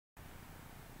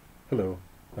Hello.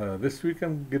 This week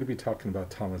I'm going to be talking about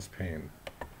Thomas Paine.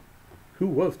 Who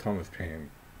was Thomas Paine?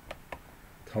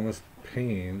 Thomas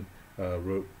Paine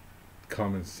wrote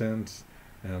Common Sense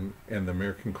and the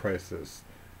American Crisis,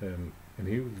 and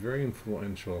he was very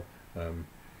influential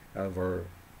as our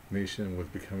nation was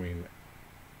becoming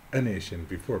a nation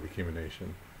before it became a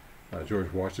nation.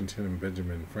 George Washington and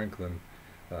Benjamin Franklin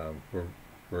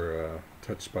were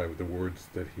touched by the words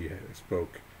that he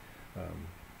spoke.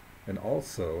 And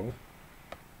also,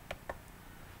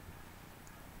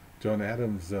 John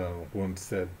Adams once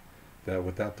said that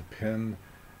without the pen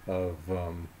of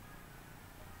um,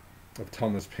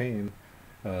 Thomas Paine,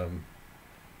 um,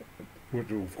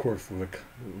 of course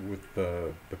with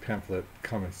the pamphlet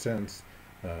Common Sense,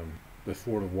 the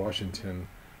sword of Washington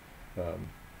um,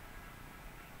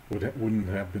 wouldn't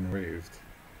have been raised.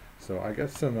 So I got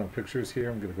some pictures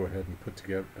here. I'm going to go ahead and put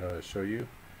together, show you,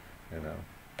 and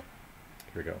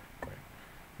here we go.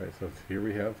 Right, so here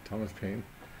we have Thomas Paine.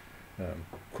 Of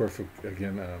course,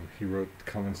 again, he wrote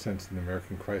Common Sense in the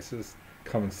American Crisis,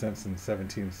 Common Sense in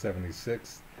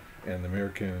 1776, and the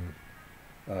American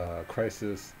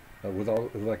Crisis it was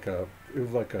like a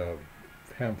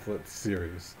pamphlet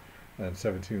series in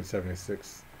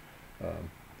 1776.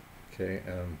 Okay,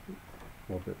 and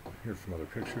a little bit, here's some other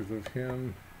pictures of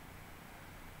him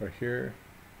right here,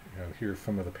 and here's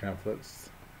some of the pamphlets.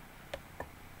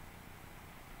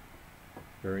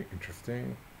 Very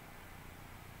interesting.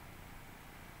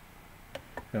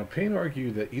 Now, Paine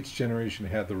argued that each generation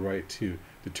had the right to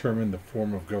determine the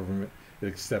form of government it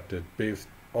accepted, based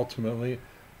ultimately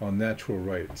on natural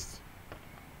rights.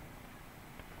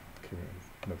 Okay,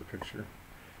 another picture.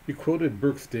 He quoted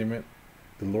Burke's statement,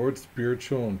 "The Lord's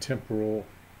spiritual and temporal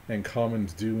and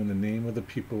commons do in the name of the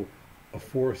people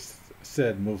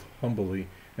aforesaid most humbly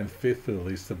and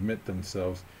faithfully submit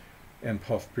themselves and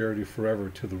posterity forever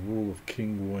to the rule of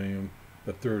King William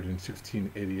III in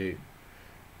 1688.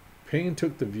 Paine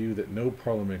took the view that no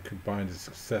parliament could bind its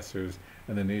successors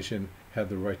and the nation had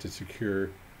the right to secure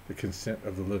the consent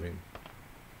of the living.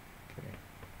 Okay,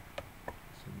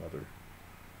 some other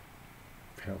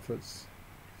pamphlets.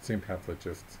 Same pamphlet,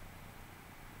 just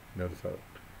notice how it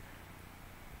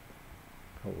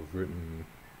was written,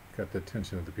 got the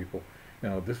attention of the people.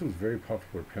 Now, this was a very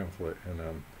popular pamphlet,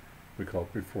 and we call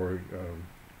it before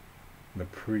the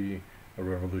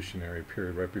pre-revolutionary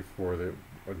period, right before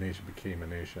a nation became a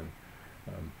nation.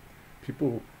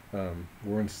 People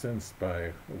were incensed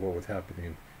by what was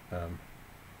happening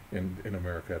in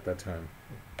America at that time.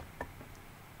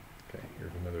 Okay,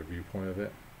 here's another viewpoint of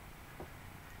it.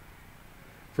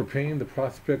 For Paine, the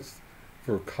prospects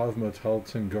for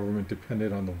cosmopolitan government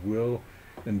depended on the will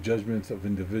and judgments of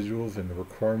individuals and the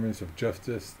requirements of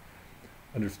justice,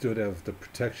 understood as the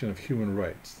protection of human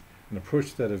rights, an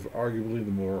approach that is arguably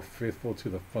the more faithful to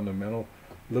the fundamental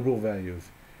liberal values.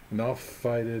 An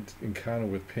oft-cited encounter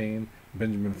with Paine,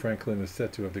 Benjamin Franklin is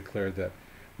said to have declared that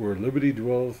where liberty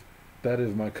dwells, that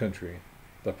is my country.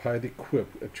 The piety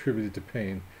quip attributed to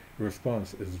Paine, the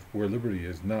response is where liberty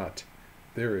is not,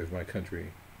 there is my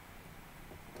country.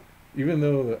 Even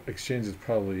though the exchange is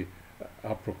probably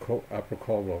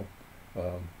apocryphal,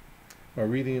 my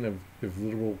reading of his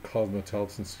literal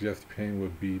cosmopolitan suggests Paine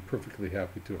would be perfectly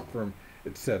happy to affirm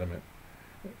its sentiment,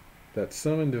 that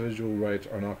some individual rights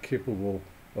are not capable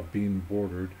of being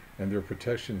bordered, and their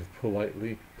protection is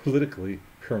politically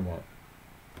paramount.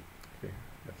 Okay,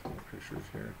 got some more pictures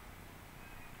here.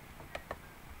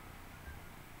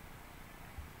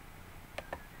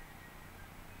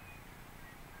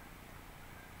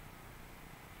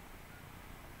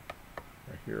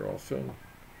 Right here also.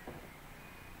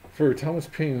 For Thomas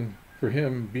Paine, for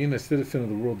him, being a citizen of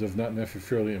the world does not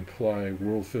necessarily imply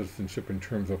world citizenship in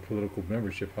terms of political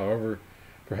membership. However,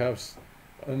 perhaps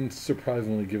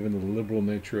unsurprisingly given the liberal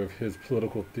nature of his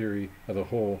political theory as a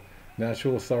whole,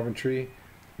 national sovereignty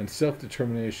and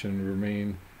self-determination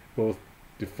remain both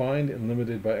defined and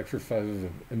limited by exercises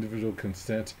of individual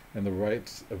consent, and the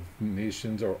rights of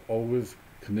nations are always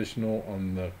conditional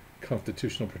on the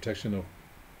constitutional protection of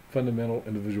fundamental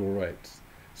individual rights.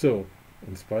 So,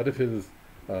 in spite of his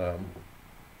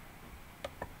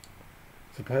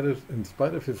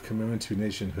commitment to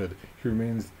nationhood, he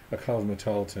remains a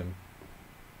cosmopolitan.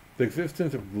 The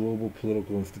existence of global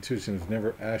political institutions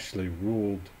never actually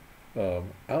ruled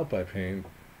out by Paine.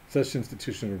 Such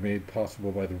institutions were made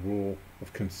possible by the rule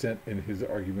of consent in his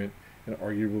argument, and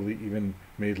arguably even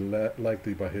made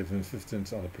likely by his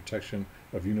insistence on the protection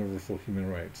of universal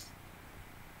human rights.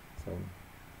 So,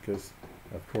 because,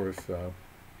 of course,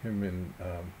 him and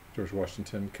George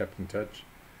Washington kept in touch.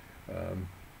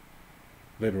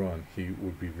 Later on, he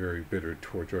would be very bitter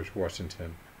toward George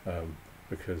Washington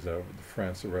because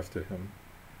France arrested him.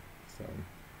 So,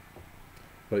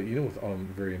 but you know what's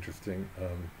very interesting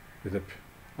is that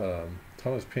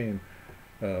Thomas Paine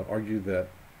argued that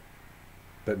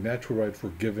natural rights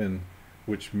were given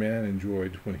which man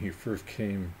enjoyed when he first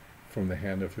came from the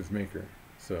hand of his maker.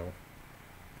 So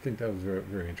I think that was very,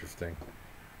 very interesting.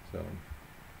 So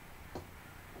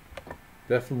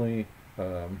definitely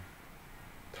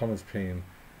Thomas Paine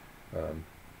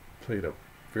played a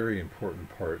very important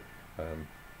part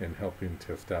in helping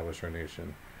to establish our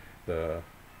nation. Of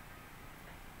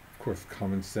course,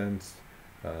 common sense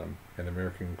and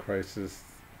American crisis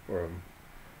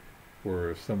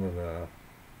were some of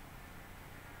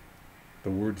the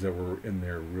words that were in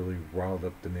there really riled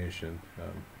up the nation.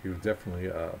 He was definitely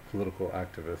a political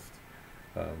activist,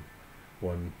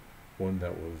 one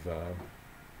that was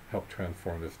helped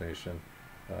transform this nation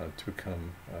to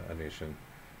become a nation.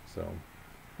 So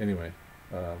anyway,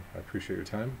 I appreciate your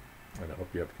time, and I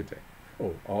hope you have a good day.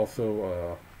 Oh,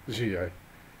 also, I should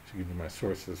give you my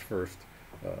sources first.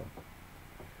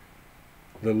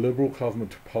 The Liberal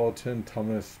Cosmopolitan,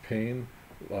 Thomas Paine,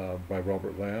 by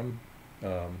Robert Lamb.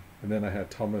 And then I had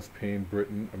Thomas Paine,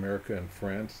 Britain, America, and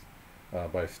France,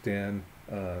 by Stan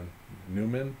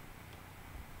Newman.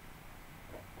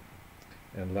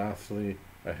 And lastly,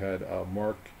 I had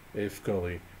Mark A.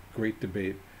 Scully, Great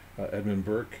Debate, Edmund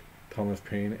Burke, Thomas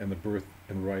Paine, and the Birth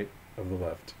and Right of the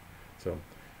Left. So,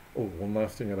 oh, one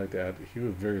last thing I'd like to add, he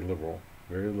was very liberal,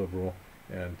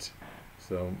 and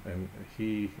so, and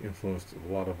he influenced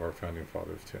a lot of our founding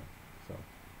fathers too. So,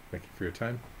 thank you for your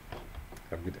time.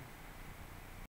 Have a good day.